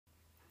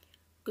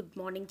Good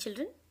morning,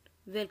 children.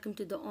 Welcome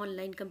to the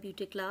online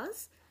computer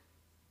class.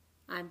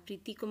 I'm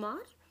Preeti Kumar.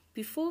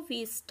 Before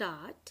we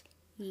start,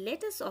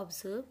 let us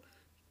observe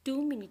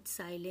 2 minute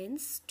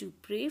silence to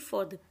pray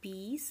for the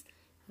peace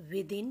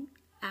within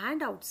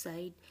and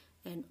outside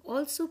and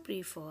also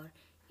pray for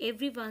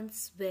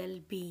everyone's well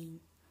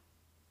being.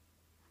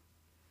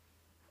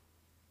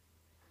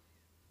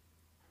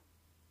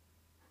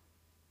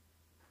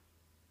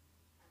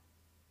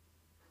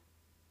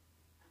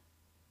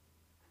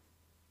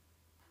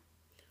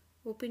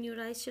 Open your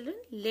eyes, children.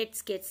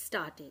 Let's get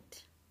started.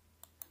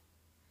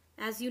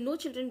 As you know,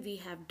 children, we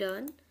have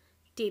done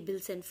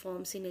tables and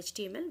forms in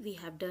HTML. We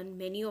have done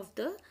many of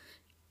the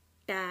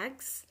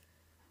tags.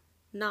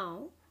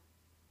 Now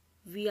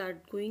we are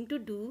going to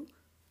do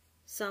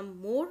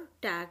some more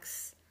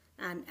tags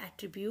and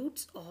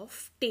attributes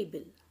of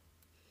table.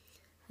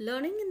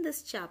 Learning in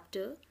this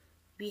chapter,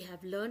 we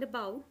have learned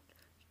about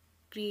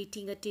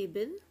creating a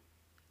table,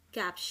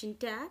 caption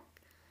tag,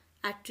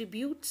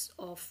 attributes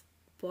of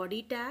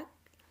body tag.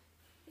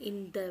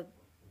 In the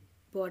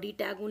body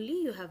tag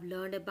only, you have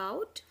learned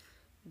about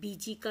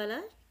BG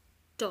color,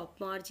 top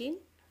margin,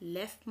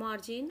 left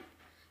margin,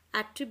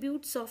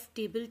 attributes of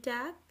table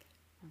tag,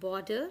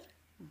 border,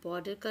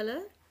 border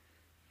color,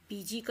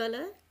 BG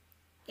color,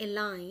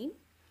 align,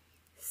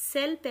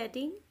 cell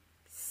padding,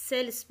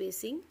 cell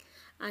spacing,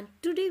 and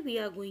today we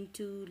are going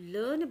to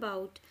learn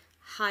about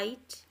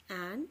height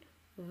and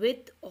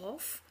width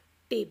of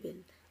table.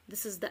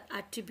 This is the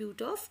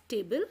attribute of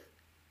table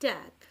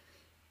tag.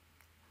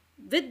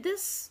 With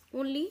this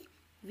only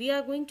we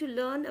are going to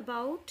learn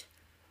about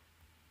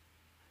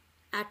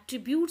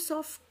attributes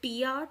of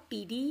TR,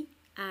 TD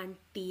and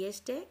TS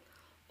tag.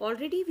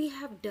 Already we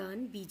have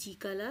done BG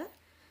color,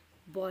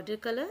 border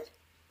color,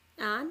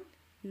 and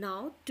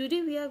now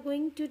today we are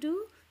going to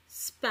do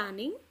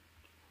spanning.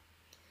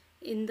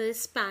 In the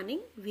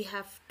spanning we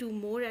have two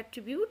more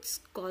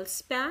attributes called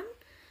span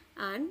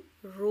and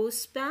row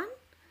span,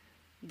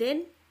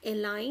 then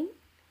align,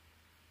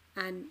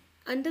 and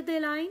under the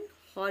align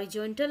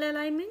horizontal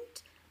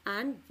alignment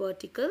and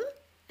vertical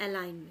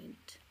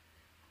alignment.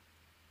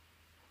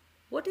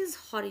 What is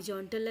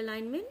horizontal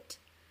alignment?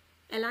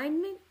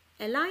 Align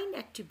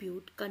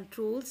attribute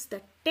controls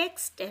the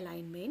text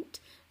alignment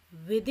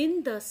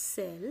within the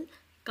cell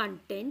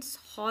contents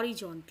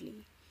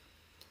horizontally.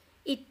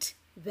 Its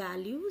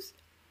value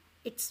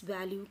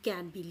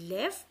can be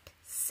left,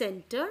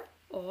 center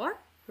or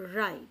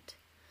right.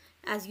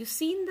 As you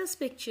see in this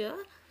picture,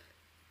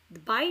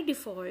 by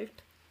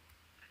default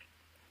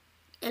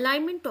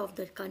alignment of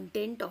the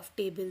content of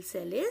table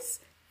cell is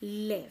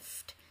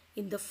left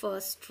in the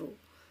first row.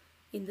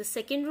 In the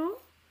second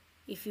row,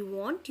 if you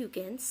want, you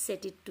can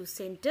set it to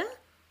center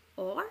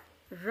or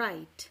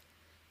right.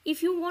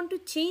 If you want to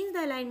change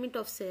the alignment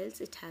of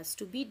cells, it has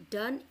to be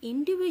done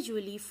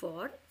individually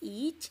for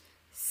each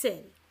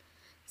cell.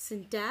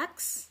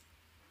 Syntax: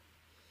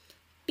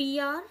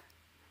 TR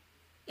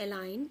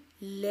align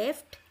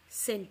left,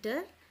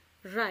 center,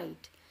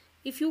 right.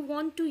 If you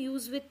want to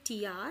use with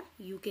TR,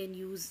 you can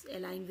use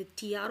align with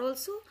TR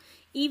also.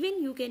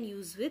 Even you can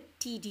use with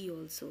TD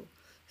also.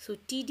 So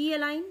TD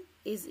align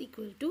is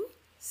equal to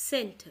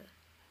center.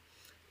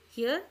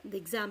 Here the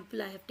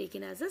example I have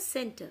taken as a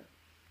center.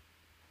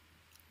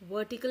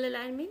 Vertical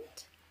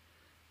alignment.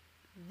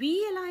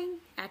 V align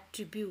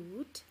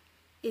attribute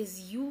is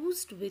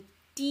used with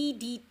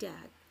TD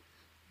tag.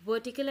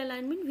 Vertical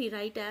alignment we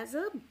write as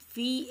a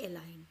V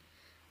align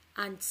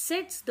and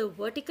sets the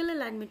vertical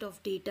alignment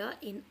of data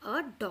in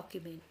a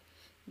document.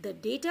 The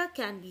data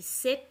can be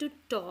set to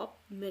top,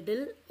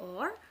 middle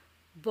or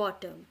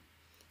bottom.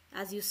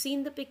 As you see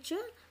in the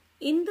picture,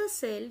 in the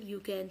cell you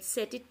can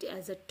set it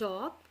as a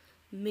top,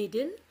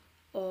 middle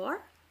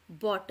or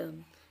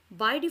bottom.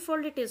 By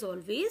default it is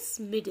always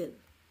middle.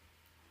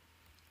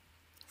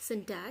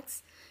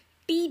 Syntax: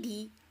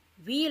 TD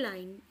V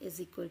align is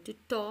equal to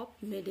top,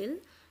 middle,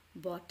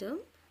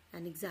 bottom.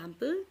 An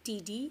example: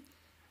 TD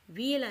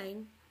V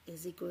align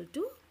is equal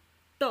to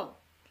top.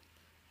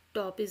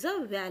 Top is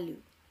a value.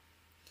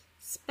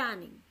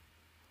 Spanning.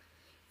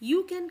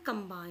 You can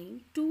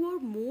combine two or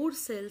more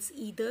cells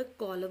either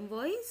column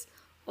wise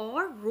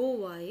or row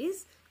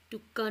wise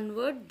to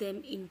convert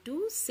them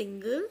into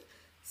single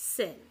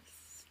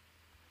cells.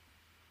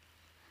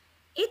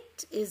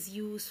 It is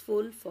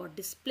useful for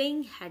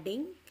displaying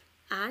heading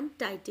and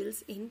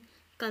titles in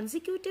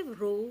consecutive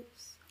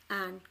rows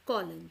and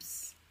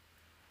columns.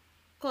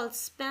 Called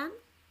span.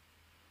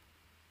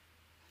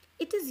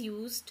 It is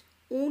used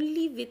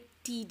only with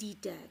TD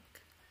tag.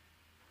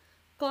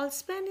 Call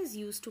span is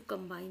used to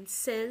combine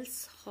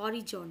cells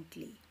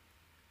horizontally.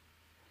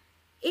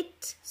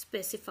 It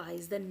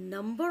specifies the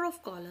number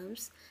of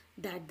columns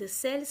that the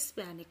cells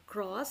span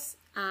across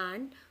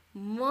and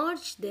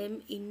merge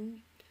them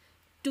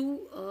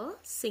into a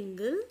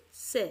single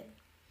cell.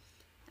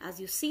 As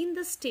you see in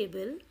this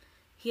table,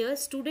 here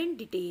student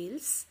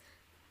details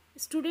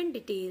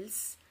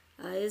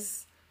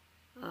is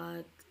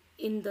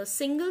in the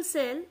single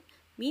cell,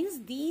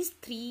 means these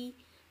three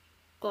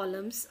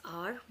columns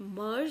are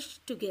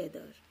merged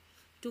together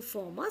to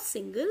form a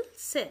single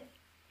cell.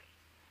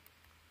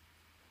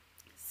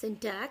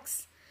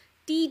 Syntax: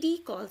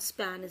 TD call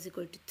span is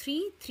equal to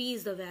 3. 3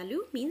 is the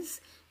value,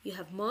 means you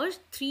have merged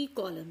 3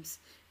 columns,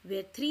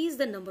 where 3 is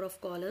the number of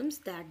columns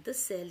that the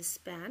cell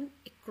span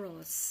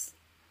across.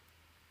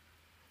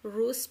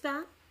 Row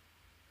span: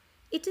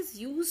 it is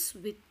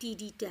used with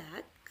TD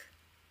tag.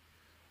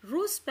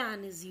 Row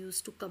span is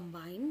used to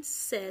combine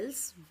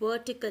cells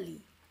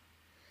vertically.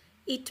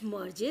 It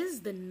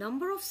merges the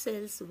number of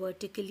cells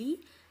vertically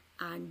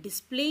and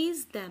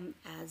displays them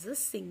as a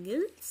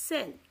single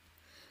cell.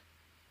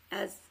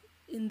 As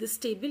in this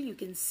table you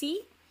can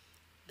see,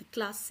 the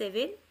class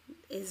 7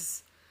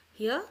 is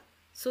here.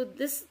 So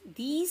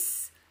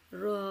these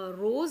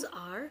rows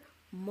are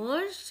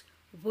merged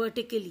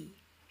vertically.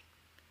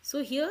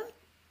 So here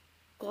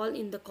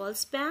in the call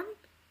span,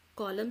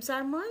 columns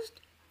are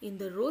merged. In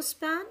the row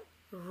span,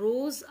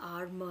 rows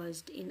are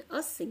merged in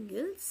a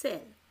single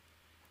cell.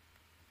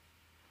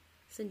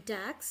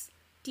 Syntax: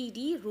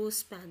 TD row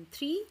span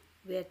 3,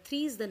 where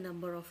 3 is the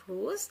number of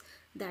rows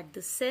that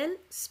the cell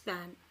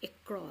span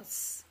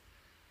across.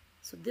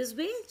 So this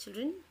way,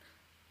 children,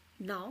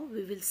 now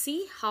we will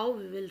see how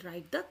we will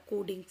write the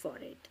coding for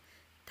it.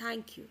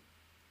 Thank you.